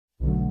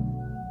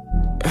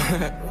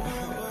That's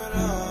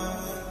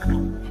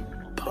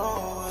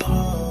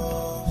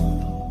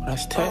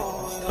tight.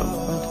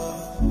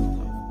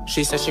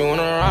 She said she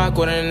wanna rock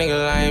with a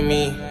nigga like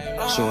me.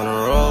 She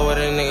wanna roll with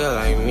a nigga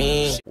like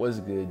me. What's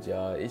good,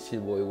 y'all? It's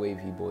your boy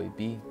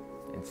WavyBoyB,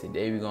 and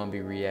today we're gonna be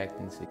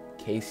reacting to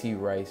Kaycee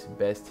Rice's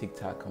best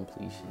TikTok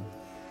completion.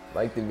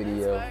 Like the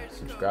video,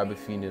 subscribe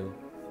if you're new.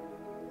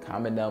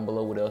 Comment down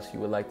below what else you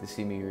would like to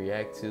see me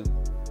react to.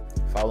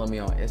 Follow me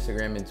on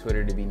Instagram and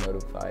Twitter to be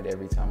notified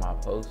every time I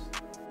post.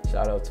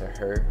 Shout out to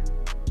her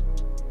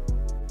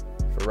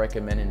for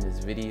recommending this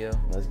video.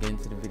 Let's get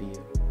into the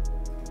video.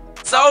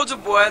 Soldier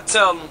boy,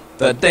 tell them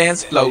the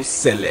dance flow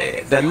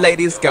silly. The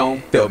ladies gon'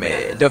 feel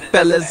me. The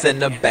fellas in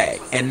the back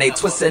and they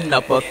twisting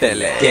up a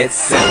filly. Get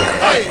silly,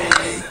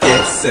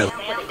 get silly.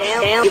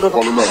 You gon'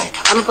 pull them up.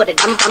 I'ma put it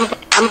down. You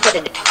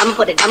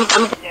put it down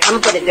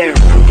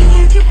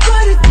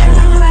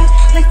right,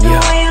 like the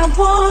way I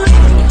want it.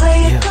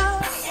 Play it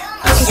down.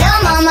 Your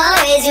mama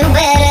raised you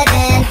better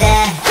than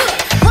that.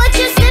 What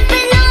you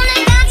sipping on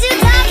and got you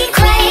talking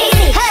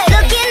crazy?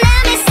 Looking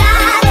at me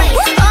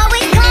sideways,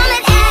 always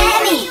coming at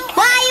me.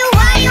 Why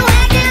you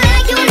acting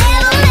like you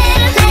never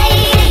met a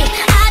lady?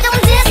 I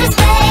don't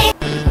disrespect.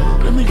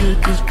 Let me get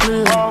this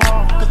clear,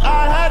 'cause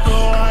I had no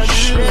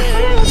idea.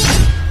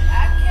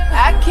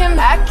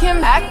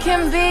 I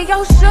can be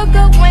your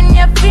sugar when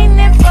you're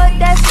feeling for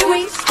that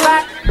sweet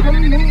spot. Put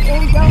me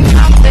in your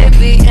mouth,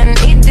 baby, and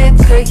eat it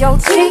till your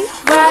teeth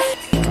rot.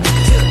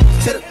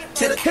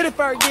 Hit it,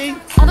 Fergie.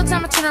 All the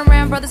time I turn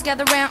around, brothers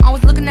gather around,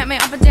 always looking at me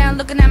up and down,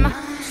 looking at my.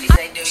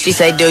 She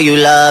say, do you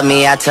love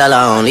me? I tell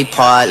her only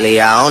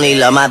partly. I only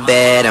love my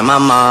bed and my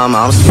mom.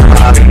 I'm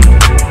sorry.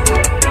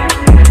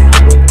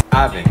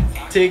 I've been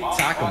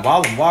tick-tocking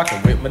while I'm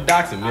walking with my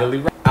docs and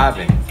Millie. I've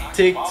been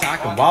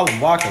tick-tocking while I'm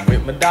walking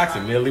with my docs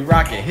and Millie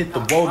rocking. Hit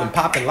the wall and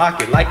pop and lock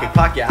it like a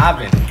clock. Yeah, I've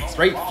been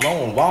straight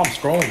flowing while I'm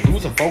scrolling,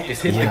 losing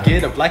focus. Hit the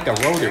get up like I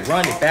wrote it,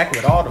 run it back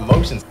with all the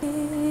motions.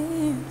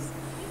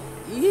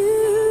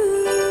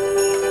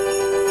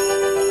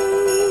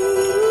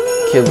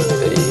 Kill it,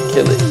 hey,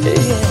 kill it, hey,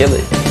 kill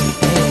it.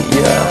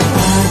 Yeah. I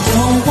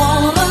don't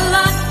want a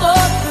lot for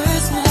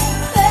Christmas.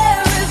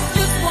 There is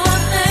just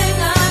one thing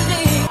I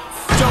need.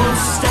 Don't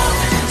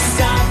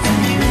stop the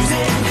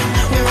music.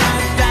 We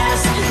ride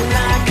fast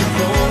like a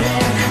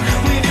bullet.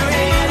 We do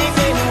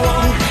anything we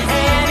want,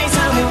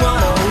 anytime we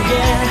want. Oh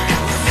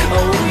yeah,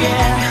 oh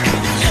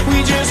yeah.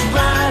 We just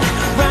ride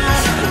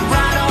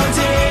all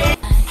day.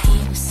 He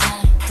was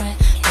celebrate,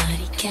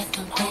 but he kept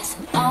on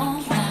dancing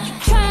all night.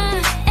 Try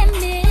and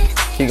miss.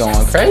 She going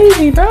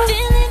crazy, bro.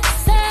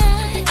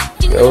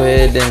 Go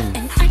ahead then.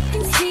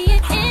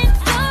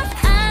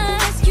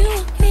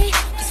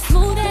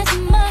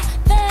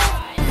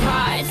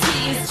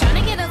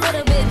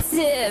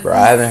 Bro, I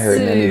haven't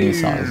heard none of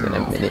these songs in a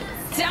minute. I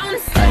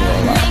ain't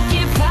gonna lie.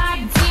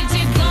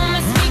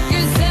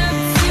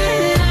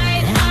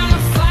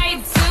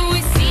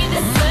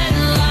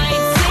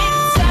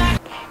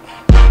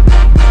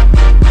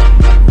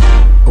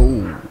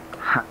 Ooh.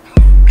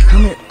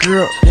 Come here,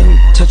 girl, let me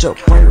touch up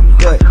on your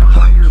butt.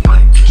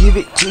 Give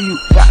it to you,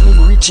 got me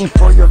reaching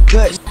for your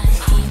gut.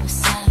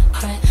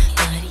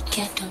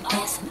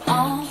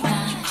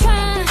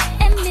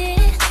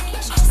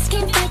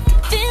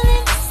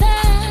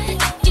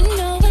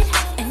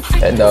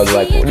 That dog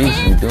like, what is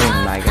you doing,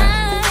 my guy?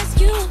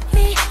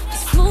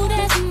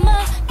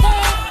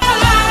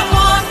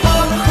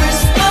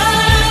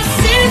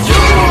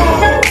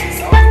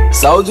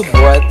 Soldier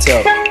boy,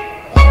 tell them.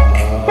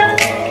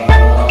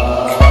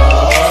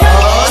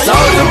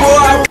 Soldier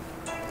boy.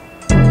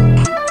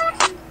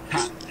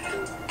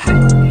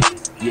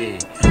 Yeah.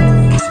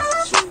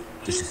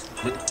 This is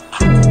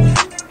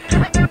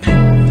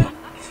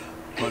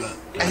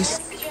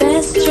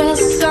Best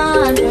dress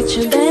on, put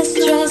your best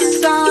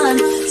dress on.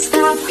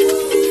 Stop,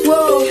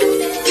 whoa,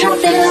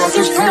 count the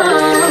losses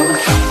down.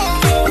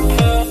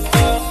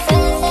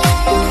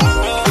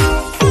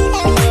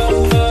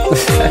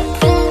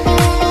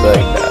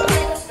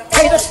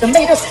 Potatoes,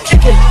 tomatoes,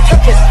 chicken,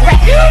 turkeys, rat,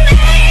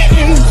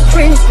 beans,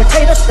 greens,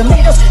 potatoes,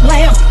 tomatoes,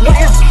 lamb, no.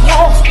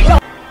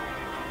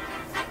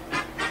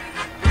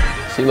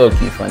 She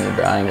low-key funny,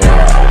 bro. I ain't gonna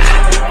lie.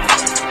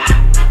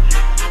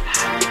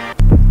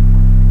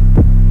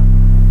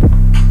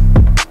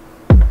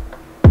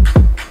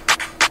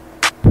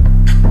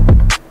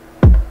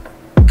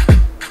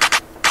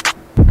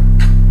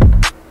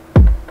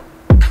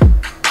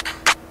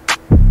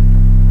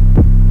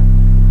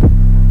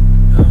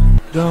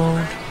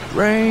 Don't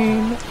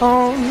rain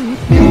on me.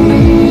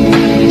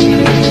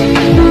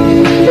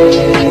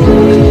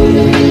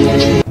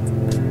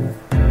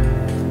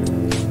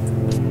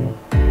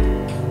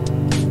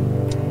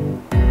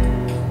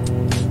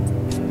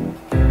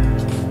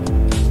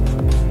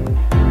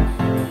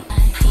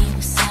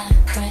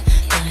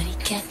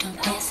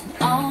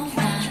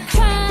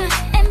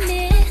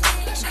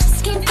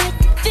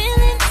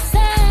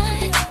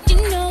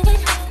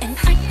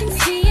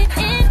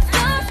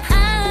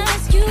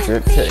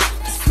 Drip tape.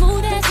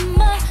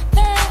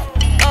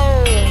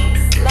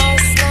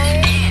 Last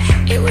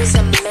night it was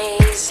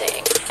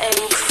amazing.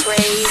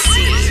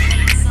 crazy.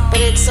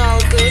 But it's all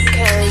good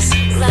cause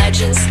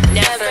legends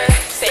never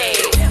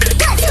fade.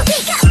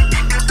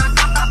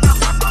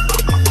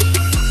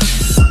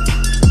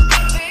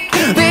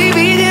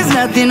 Baby, there's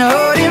nothing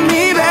holding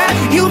me back.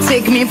 You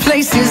take me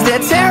places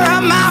that tear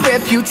up my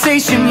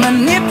reputation,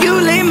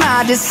 manipulate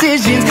my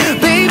decisions.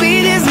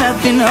 Baby, there's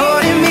nothing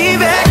holding me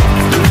back.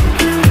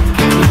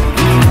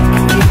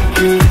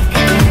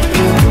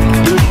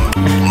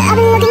 I've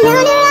been looking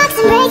under rocks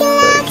and breaking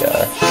locks,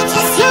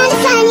 just trying to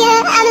find you.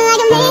 I've been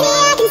like a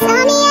maniac,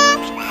 insomniac.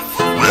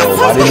 Yo,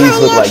 why do these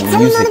look like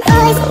music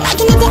videos? I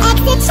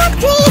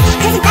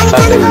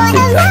thought they were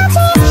TikTok.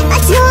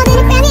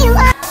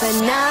 But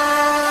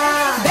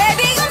now,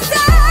 baby, I'm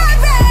sorry.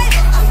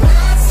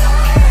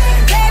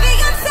 Baby,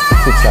 I'm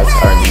sorry. TikToks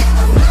are me.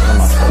 What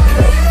am I talking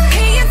about?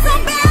 Being so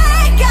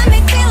bad got me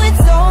feeling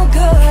so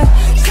good.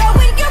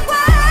 Showing your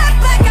work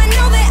like I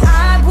know that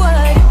I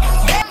would.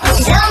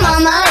 Tell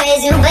mama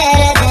raise you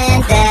better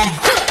than that.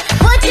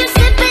 What you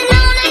sipping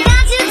on? I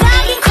got you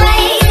talking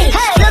crazy.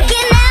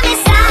 Looking at me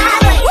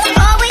sideways,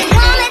 always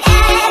coming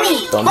at me.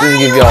 Don't just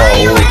give y'all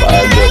a old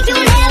vibe.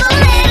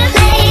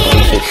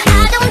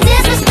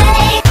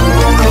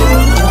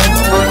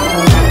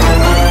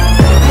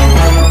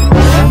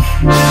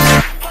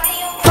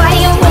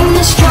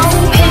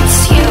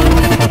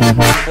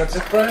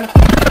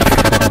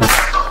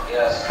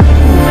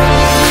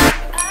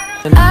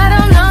 I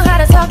don't know how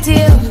to talk to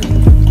you.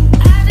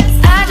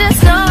 I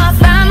just know I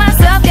find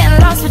myself getting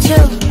lost with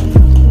you.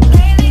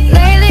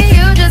 Lately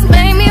you just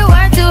make me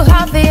work too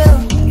hard for you.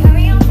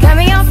 Got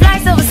me on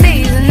flights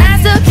overseas and I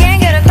still can't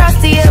get across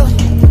to you.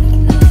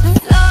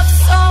 Love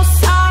so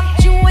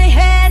soft, you ain't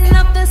had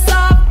nothing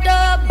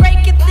softer.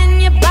 Break it then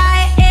you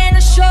buy it and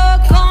it's sure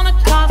gonna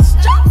cost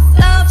you.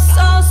 Love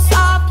so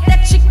soft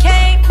that you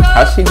can't roll.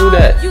 How'd she do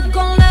that? You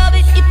gon' love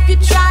it if you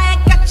try it.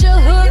 Got your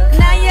hook,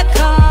 now you're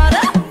caught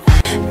up.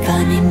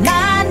 Funny,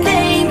 my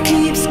name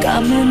keeps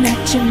coming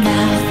at your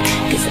mouth,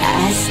 cause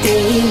I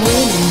stay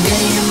winning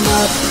them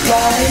up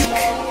like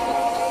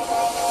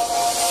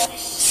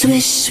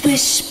swish,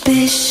 swish,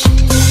 bish.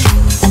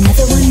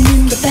 Another one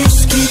in the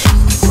basket.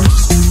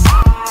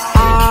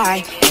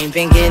 I ain't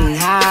been getting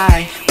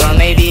high, but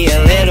maybe a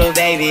little,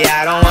 baby,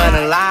 I don't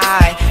wanna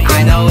lie.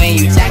 I know when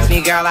you text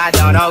me, girl, I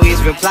don't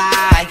always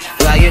reply.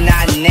 Well, you're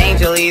not an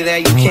angel either,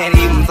 you can't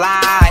even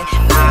fly.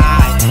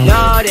 I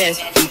know this,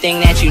 you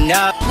think that you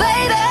know.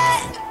 Baby,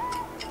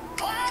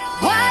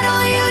 why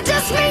don't you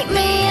just meet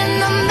me in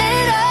the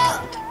middle?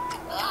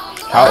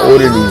 How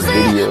old are these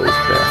videos,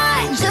 bro?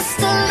 Just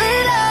a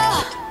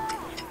little.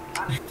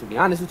 To be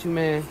honest with you,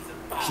 man,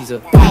 she's a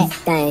Bad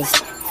things,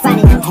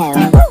 funny as hell.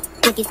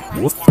 Think it's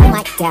oh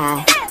my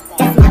god,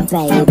 that's my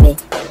baby.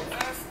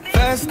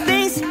 First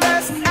things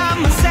first,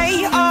 I'ma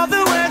say all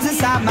the words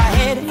inside my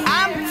head.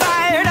 I'm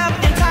fired up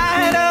and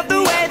tired of the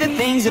way that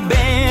things have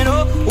been.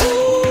 Oh,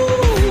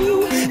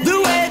 ooh, the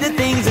way that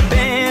things have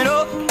been.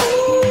 Oh,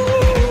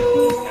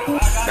 ooh.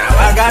 Now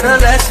I got a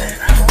lesson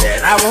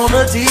that I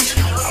wanna teach.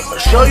 I'ma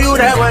show you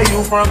that where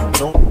you from.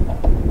 No.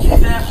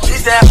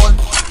 She's that one.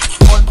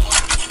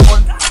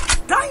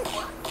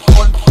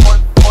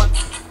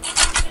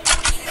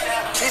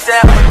 She's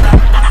that one.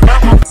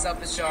 What's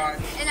up, it's Sean.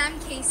 And I'm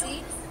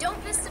Kaycee. Don't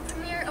miss the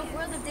premiere of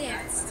World of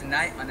Dance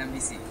Tonight on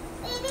NBC.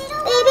 Baby,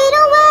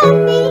 don't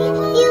worry,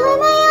 you are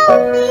my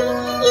only.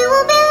 You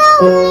won't be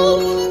lonely,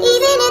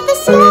 even if the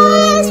sky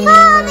is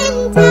falling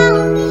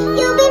down.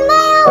 You'll be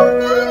my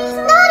only,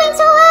 nothing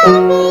to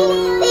worry.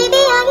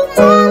 Baby, I'll be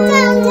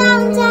down.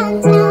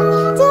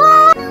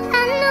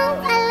 I know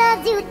I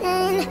loved you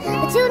then,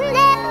 but you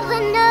never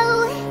know.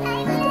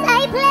 'Cause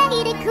I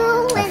played it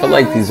cool. I feel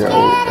like these are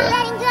old, bro.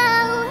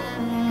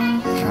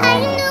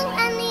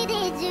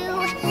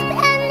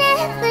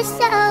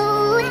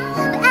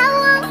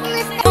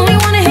 Only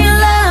wanna hear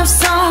love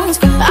songs.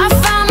 I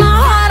found my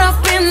heart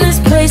up in this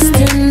place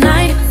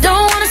tonight.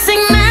 Don't wanna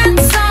sing mad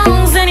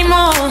songs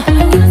anymore.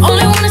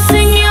 Only wanna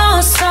sing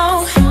your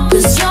song,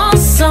 'cause your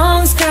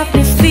songs got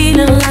me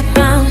feeling like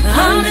I'm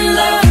in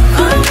love,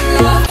 I'm in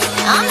love.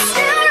 I'm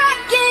still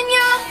rocking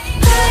your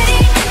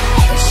hoodie,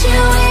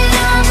 chewing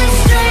on the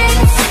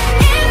strings.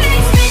 It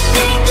makes me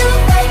think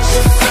about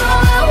you, so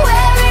I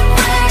wear it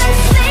when I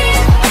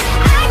sleep.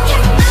 I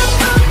get my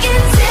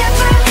fucking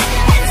zipper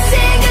and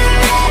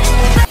cigarette.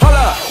 Hold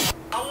up.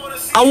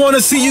 I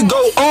wanna see you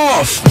go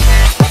off.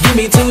 Give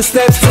me 2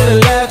 steps to the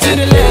left,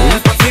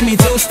 Give me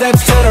 2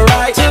 steps to the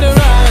right,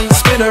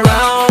 Spin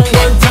around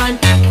one time.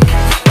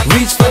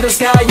 Reach for the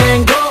sky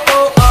and go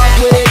off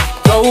with it.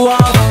 Go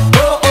off,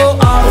 go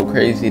off. Go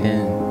crazy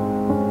then.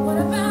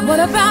 What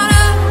about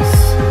us?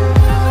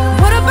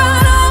 What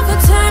about all the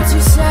times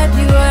you said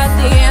you had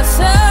the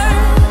answers?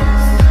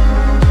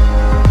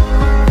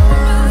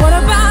 What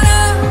about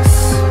us?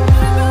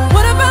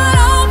 What about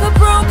all the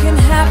broken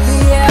happy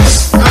hours?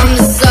 I'm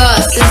the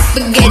sauce and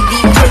spaghetti.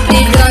 Put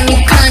it on you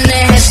kinda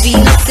heavy.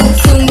 Listen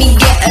to me,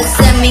 get a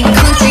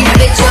semi-country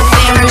bitch up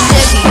in her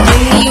Chevy. Do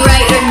me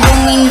right or do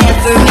me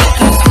never. Make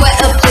you sweat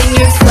up in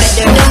your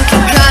sweater. Don't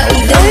get cocky,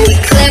 don't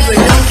get clever.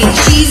 Don't get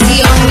cheesy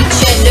on me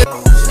cheddar.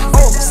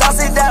 Oh,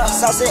 sauce it down.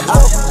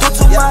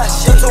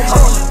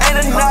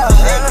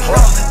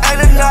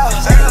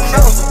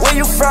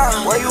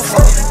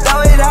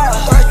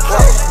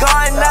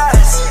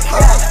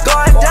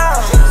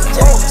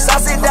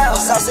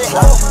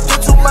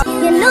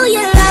 You know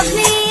you love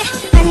me,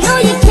 I know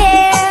you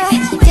care.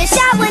 Just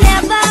shout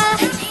whenever,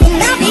 and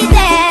I'll be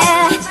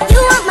there.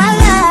 You are my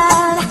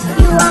love,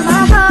 you are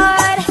my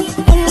heart,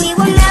 and we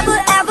will never,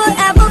 ever,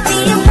 ever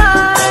be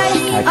apart.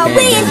 Are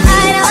we an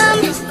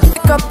item?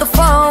 Pick up the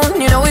phone,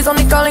 you know he's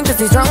only calling cause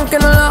he's drunk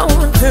and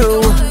alone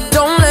too.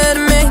 Don't let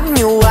him in,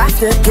 you have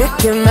to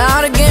kick him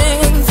out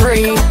again.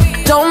 Free,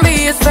 don't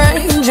be his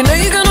friend. You know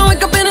you're gonna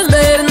wake up in his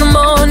bed in the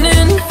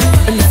morning,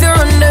 and if you're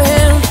under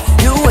him,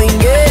 you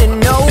ain't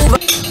getting over.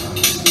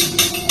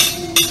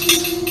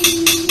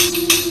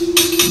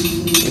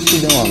 What you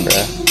doing,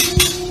 bruh?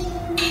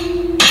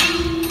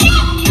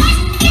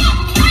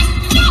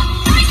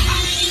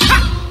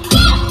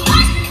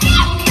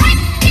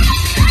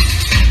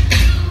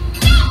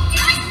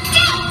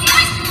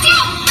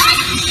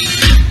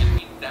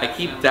 I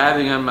keep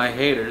dabbing on my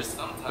haters,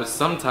 but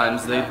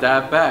sometimes they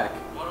dab back.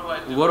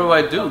 What do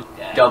I do?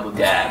 Double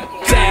dab.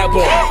 Dab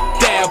on,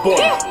 dab on,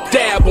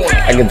 dab on.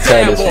 I can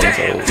tell this one's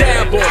old.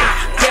 Dab on,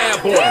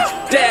 dab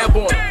on, dab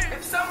on.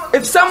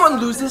 If someone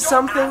loses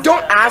something,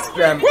 don't ask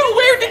them, well,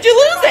 where did you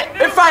lose it?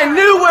 If I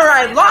knew where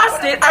I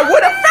lost it, I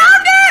would have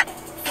found it!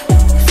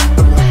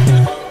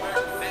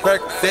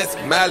 Percocets,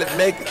 mallet,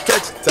 make it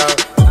touch your tongue.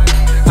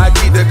 I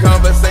keep the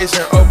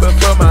conversation open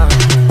for my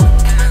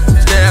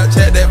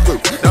Snapchat that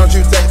fruit, don't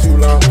you take too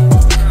long.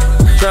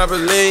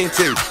 Trampoline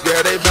too,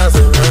 girl, they bounce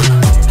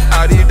around.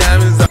 All these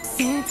diamonds up.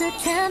 Santa,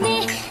 tell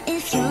me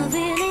if you're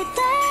really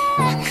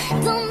there.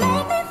 Don't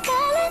make me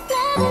fall in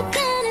love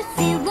again if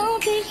he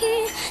won't be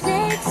here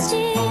next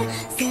year.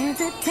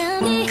 Santa,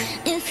 tell me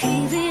if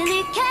he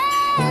really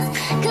cares,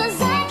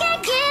 cause I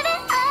can't give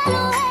it all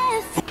away.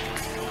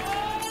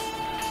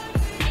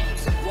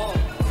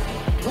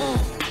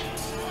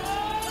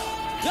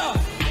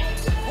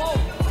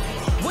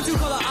 What you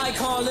call an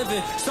icon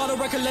living? Start a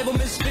record label,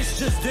 Miss Fish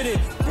just did it.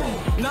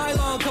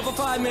 Nylon cover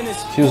 5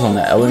 minutes. She was on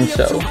the Ellen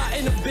Show.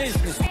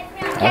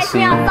 I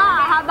see her.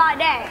 How about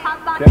that? How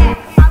about that?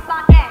 How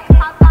about that?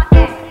 How about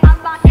that? How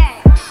about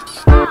that?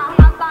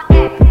 How about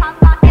that? How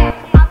about that?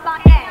 How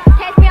about that?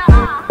 Catch me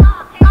on.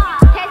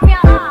 Catch me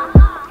on.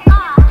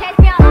 Catch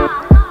me on.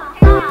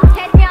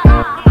 Catch me on.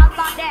 How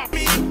about that?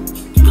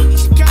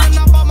 She counting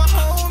up all my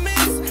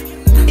homies,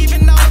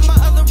 even all of my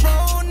other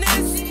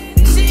bonus.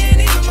 She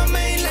ain't even my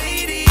main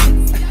lady.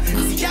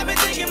 See, I've been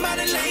thinking about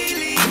it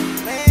lately.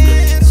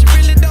 Man, she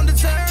really don't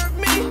deserve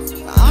me.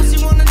 All she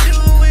wanna do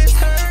is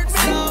hurt me.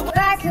 So I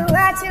could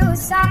write you a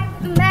song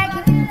and make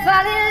you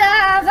fall in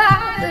love,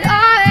 but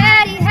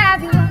already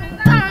have you on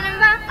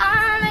my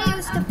arm. I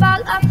used to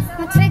fall off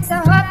my tricks. I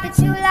hope that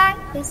you like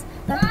this,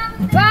 but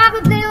you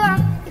probably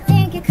won't. You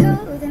think you're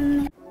cooler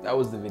than me. That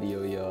was the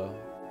video, y'all.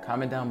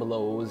 Comment down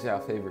below what was y'all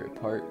favorite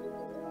part.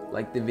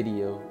 Like the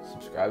video,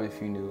 subscribe if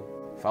you're new.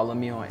 Follow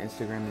me on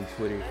Instagram and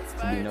Twitter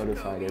to be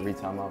notified every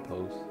time I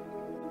post.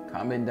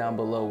 Comment down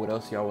below what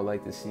else y'all would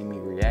like to see me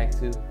react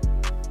to.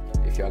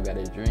 If y'all got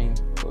a dream,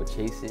 go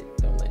chase it.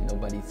 Don't let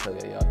nobody tell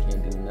y'all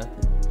can't do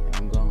nothing.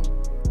 I'm gone.